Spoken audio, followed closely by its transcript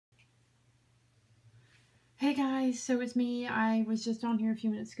Hey guys, so it's me. I was just on here a few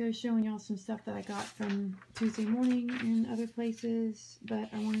minutes ago showing y'all some stuff that I got from Tuesday morning and other places, but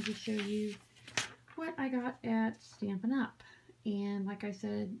I wanted to show you what I got at Stampin' Up. And like I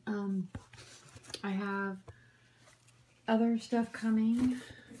said, I have other stuff coming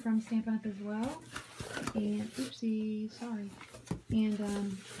from Stampin' Up as well. And oopsie, sorry. And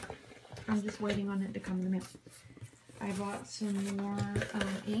I'm just waiting on it to come in the mail. I bought some more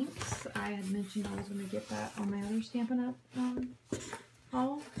inks. I had mentioned I was going to get that on my other Stampin' Up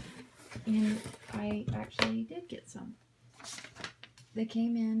haul, and I actually did get some. They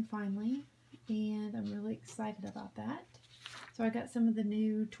came in finally, and I'm really excited about that. So I got some of the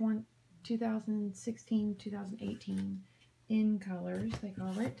new 2016-2018 in colors, they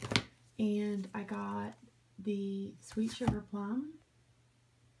call it, and I got the Sweet Sugar Plum,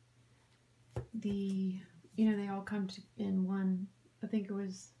 they all come in one, I think it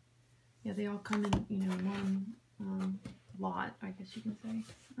was, yeah, they all come in, one lot, I guess you can say.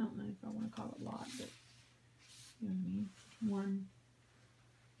 I don't know if I want to call it lot, but you know what I mean. One,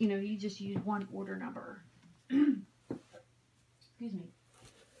 you just use one order number. Excuse me.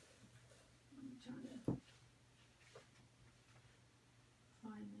 I'm trying to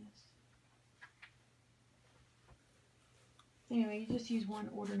find this. Anyway, you just use one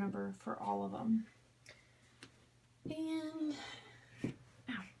order number for all of them. And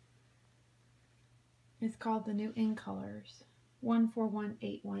it's called the new In Colors.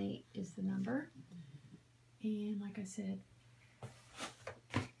 141818 is the number. And like I said,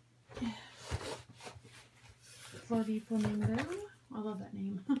 Flirty Flamingo. I love that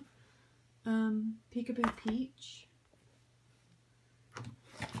name. Peekaboo Peach.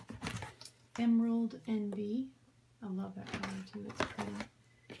 Emerald Envy. I love that color too. It's pretty.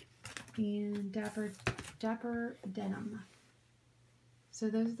 And Dapper Denim. So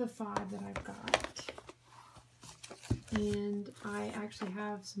those are the 5 that I've got. And I actually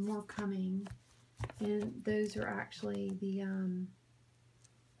have some more coming. And those are actually the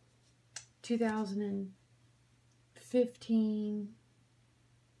 2015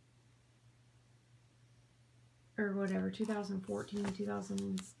 or whatever, 2014,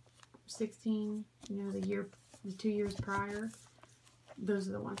 2016, the 2 years prior. Those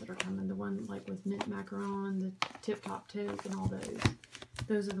are the ones that are coming. The one like with mint macaron, the tip top toque, and all those.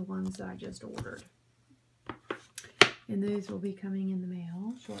 Those are the ones that I just ordered. And those will be coming in the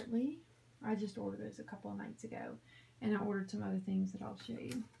mail shortly. I just ordered those a couple of nights ago. And I ordered some other things that I'll show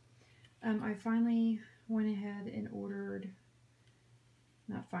you. I finally went ahead and ordered,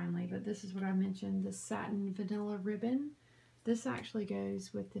 not finally, but this is what I mentioned, the satin vanilla ribbon. This actually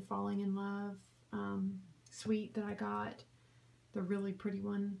goes with the Falling in Love suite that I got. The really pretty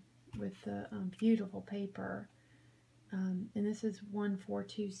one with the beautiful paper. And this is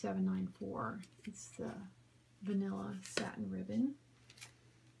 142794. It's the vanilla satin ribbon.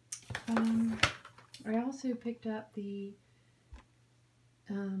 I also picked up the,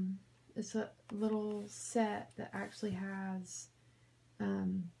 it's a little set that actually has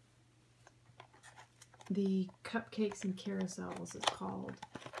the Cupcakes and Carousels, it's called.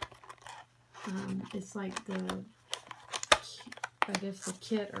 It's like the, I guess the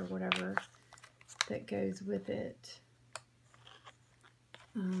kit or whatever that goes with it.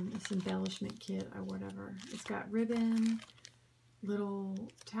 It's embellishment kit or whatever. It's got ribbon, little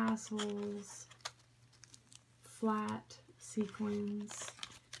tassels, flat sequins,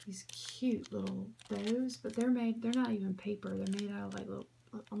 these cute little bows, but they're not even paper. They're made out of like little,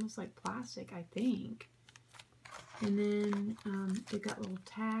 almost like plastic, I think. And then they've got little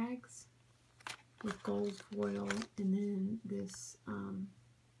tags with gold foil, and then this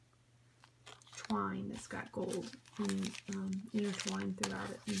twine that's got gold intertwined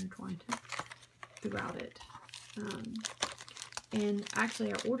throughout it. And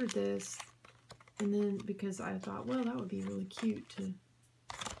actually I ordered this, and then because I thought, well, that would be really cute to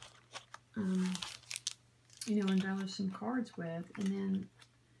embellish some cards with, and then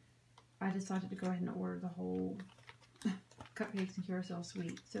I decided to go ahead and order the whole Cupcakes and Carousel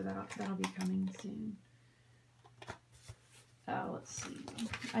suite, so that'll be coming soon. Let's see.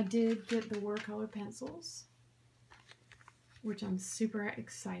 I did get the watercolor pencils, which I'm super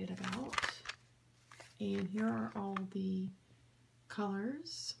excited about. And here are all the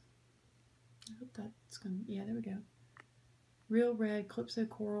colors. I hope that's gonna, yeah, there we go. Real Red, Calypso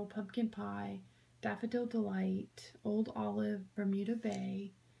Coral, Pumpkin Pie, Daffodil Delight, Old Olive, Bermuda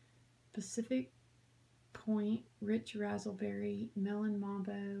Bay, Pacific Point, Rich Razzleberry, Melon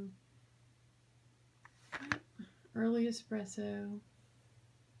Mambo, Early Espresso,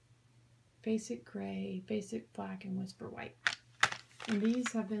 Basic Gray, Basic Black, and Whisper White. And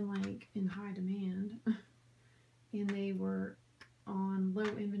these have been like in high demand. and they were on low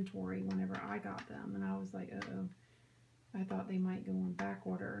inventory whenever I got them, and I was like, uh-oh, I thought they might go on back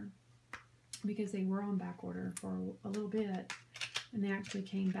order, because they were on back order for a little bit, and they actually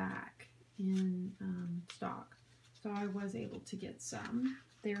came back in stock. So I was able to get some.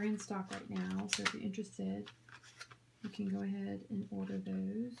 They're in stock right now, so if you're interested, you can go ahead and order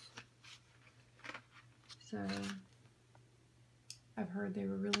those. So I've heard they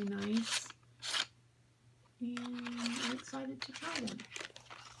were really nice, and I'm excited to try them.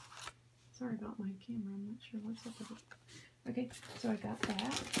 Sorry about my camera, I'm not sure what's up with it. Okay, so I got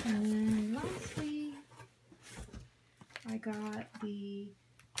that, and then lastly, I got the,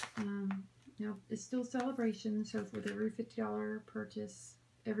 now it's still Celebration, so for every $50 purchase,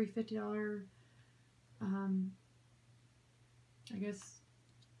 every $50, I guess,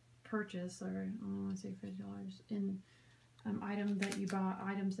 purchase, or I don't want to say $50, in items that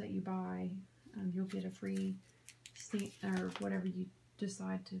you buy, you'll get a free stamp, or whatever you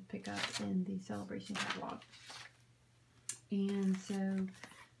decide to pick up in the Celebration catalog. And so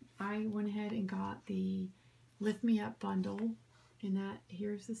I went ahead and got the Lift Me Up bundle, and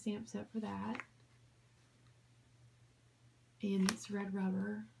here's the stamp set for that. And it's red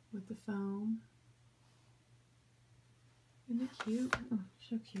rubber with the foam. Isn't it cute? Oh,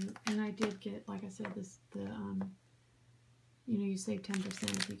 so cute. And I did get, like I said, you know, you save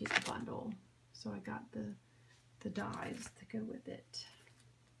 10% if you get the bundle. So I got the dies to go with it.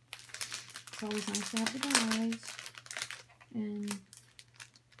 It's always nice to have the dies. And,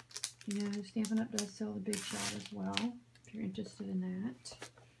 you know, Stampin' Up does sell the Big Shot as well, if you're interested in that.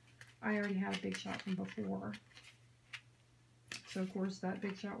 I already had a Big Shot from before. So, of course, that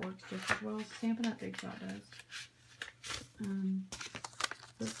Big Shot works just as well as Stampin' Up Big Shot does.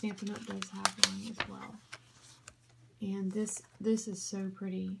 But Stampin' Up does have one as well. And this is so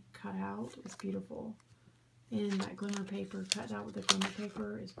pretty cut out. It's beautiful. And that glimmer paper, cut out with the glimmer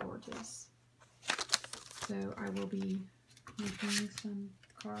paper, is gorgeous. So I will be making some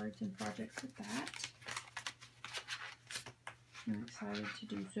cards and projects with that. I'm excited to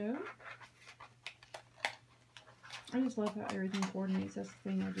do so. I just love how everything coordinates. That's the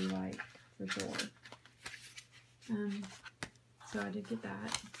thing I do like, for sure. So I did get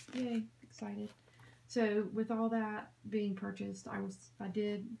that. Yay, excited. So with all that being purchased,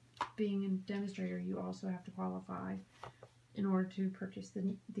 being a demonstrator, you also have to qualify in order to purchase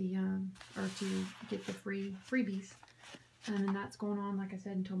or to get the freebies. And that's going on, like I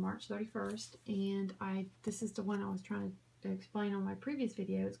said, until March 31st. And this is the one I was trying to explain on my previous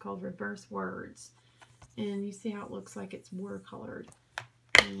video. It's called Reverse Words. And you see how it looks like it's watercolored.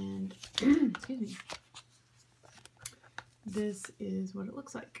 And, excuse me, this is what it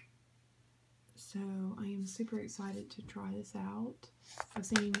looks like. So I am super excited to try this out. I've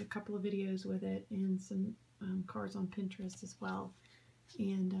seen a couple of videos with it and some cards on Pinterest as well.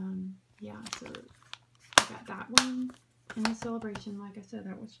 And yeah, so I got that one in the Celebration. Like I said,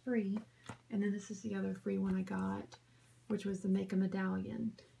 that was free. And then this is the other free one I got, which was the Make a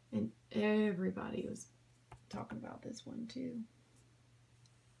Medallion. And everybody was talking about this one too.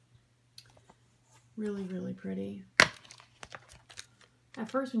 Really, really pretty. At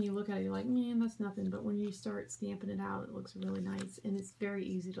first, when you look at it, you're like, man, that's nothing. But when you start stamping it out, it looks really nice. And it's very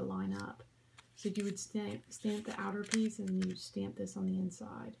easy to line up. So you would stamp the outer piece, and then you stamp this on the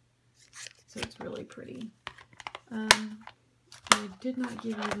inside. So it's really pretty. I did not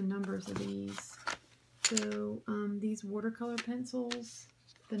give you the numbers of these. So these watercolor pencils,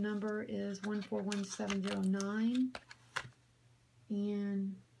 the number is 141709.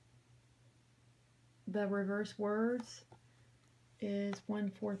 And the Reverse Words is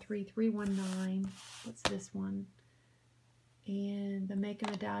 143319. That's this one. And the Make a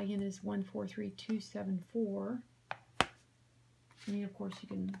Medallion is 143274. And of course you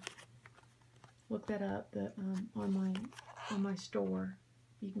can look that up on my store.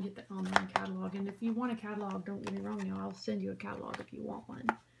 You can get the online catalog. And if you want a catalog, don't get me wrong now, I'll send you a catalog if you want one.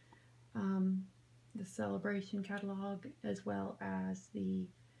 The Celebration catalog, as well as the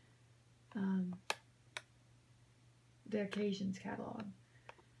Occasions catalog.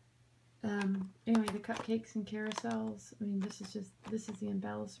 Anyway, the cupcakes and carousels. I mean, this is the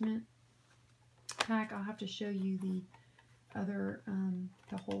embellishment pack. I'll have to show you the other,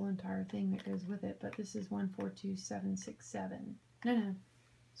 the whole entire thing that goes with it. But this is 142767. No,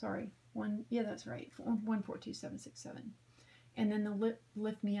 sorry. Yeah, that's right. 142767. And then the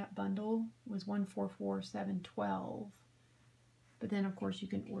Lift Me Up bundle was 144712. But then, of course, you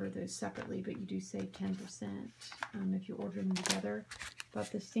can order those separately, but you do save 10% if you order them together.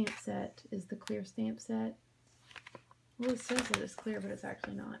 But the stamp set is the clear stamp set. Well, it says that it's clear, but it's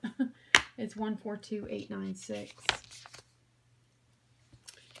actually not. It's 142896.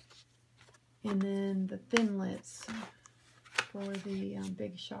 And then the Thinlits for the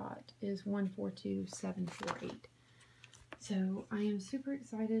Big Shot is 142748. So I am super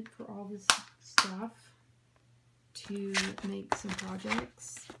excited for all this stuff to make some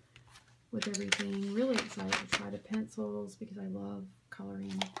projects with everything. Really excited to try the pencils because I love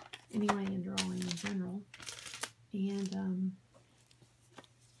coloring anyway and drawing in general. And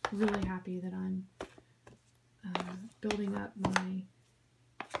really happy that I'm building up my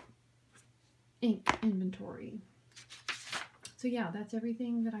ink inventory. So yeah, that's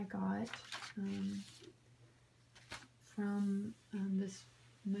everything that I got from this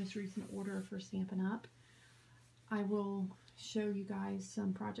most recent order for Stampin' Up. I will show you guys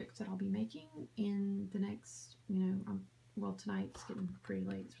some projects that I'll be making in the next, well, tonight's getting pretty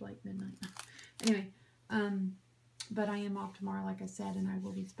late. It's like midnight now. Anyway, but I am off tomorrow, like I said, and I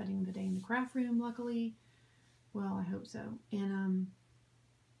will be spending the day in the craft room, luckily. Well, I hope so. And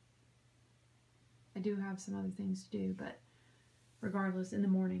I do have some other things to do, but regardless, in the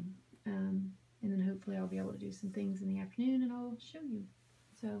morning. And then hopefully I'll be able to do some things in the afternoon, and I'll show you.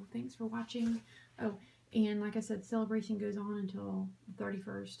 So thanks for watching. Oh, and like I said, Celebration goes on until the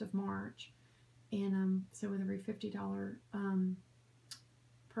 31st of March. And so with every $50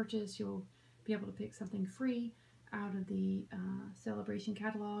 purchase, you'll be able to pick something free out of the Celebration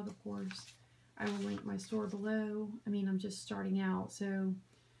catalog. Of course, I will link my store below. I mean, I'm just starting out, so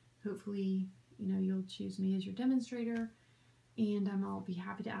hopefully, you'll choose me as your demonstrator, and I'll be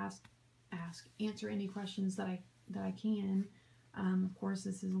happy to answer any questions that I can. Of course,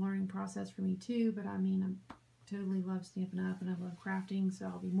 this is a learning process for me too, but I mean, I totally love Stampin' Up and I love crafting, so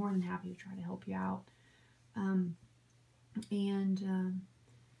I'll be more than happy to try to help you out.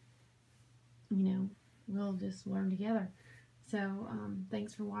 We'll just learn together. So,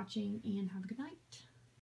 thanks for watching and have a good night.